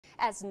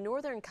As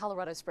northern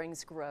Colorado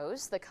Springs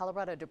grows, the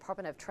Colorado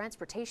Department of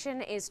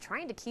Transportation is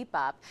trying to keep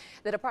up.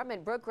 The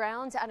department broke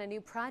ground on a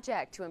new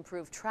project to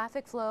improve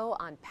traffic flow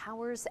on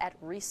Powers at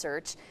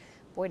Research.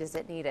 Boy, does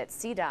it need it.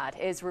 CDOT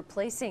is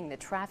replacing the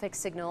traffic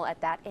signal at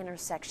that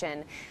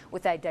intersection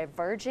with a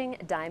diverging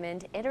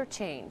diamond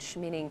interchange,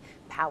 meaning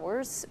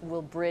Powers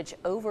will bridge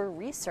over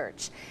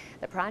Research.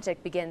 The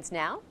project begins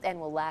now and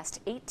will last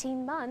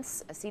 18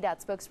 months. A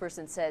CDOT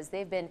spokesperson says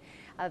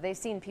they've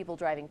seen people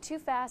driving too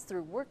fast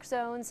through work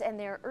zones, and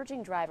they're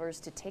urging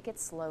drivers to take it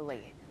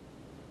slowly.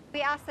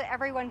 We ask that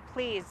everyone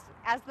please,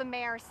 as the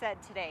mayor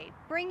said today,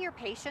 bring your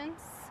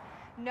patience.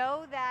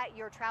 Know that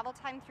your travel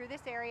time through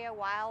this area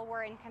while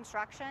we're in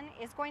construction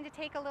is going to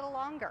take a little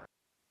longer.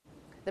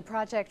 The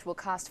project will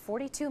cost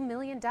 $42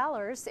 million.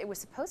 It was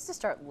supposed to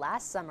start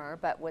last summer,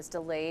 but was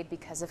delayed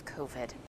because of COVID.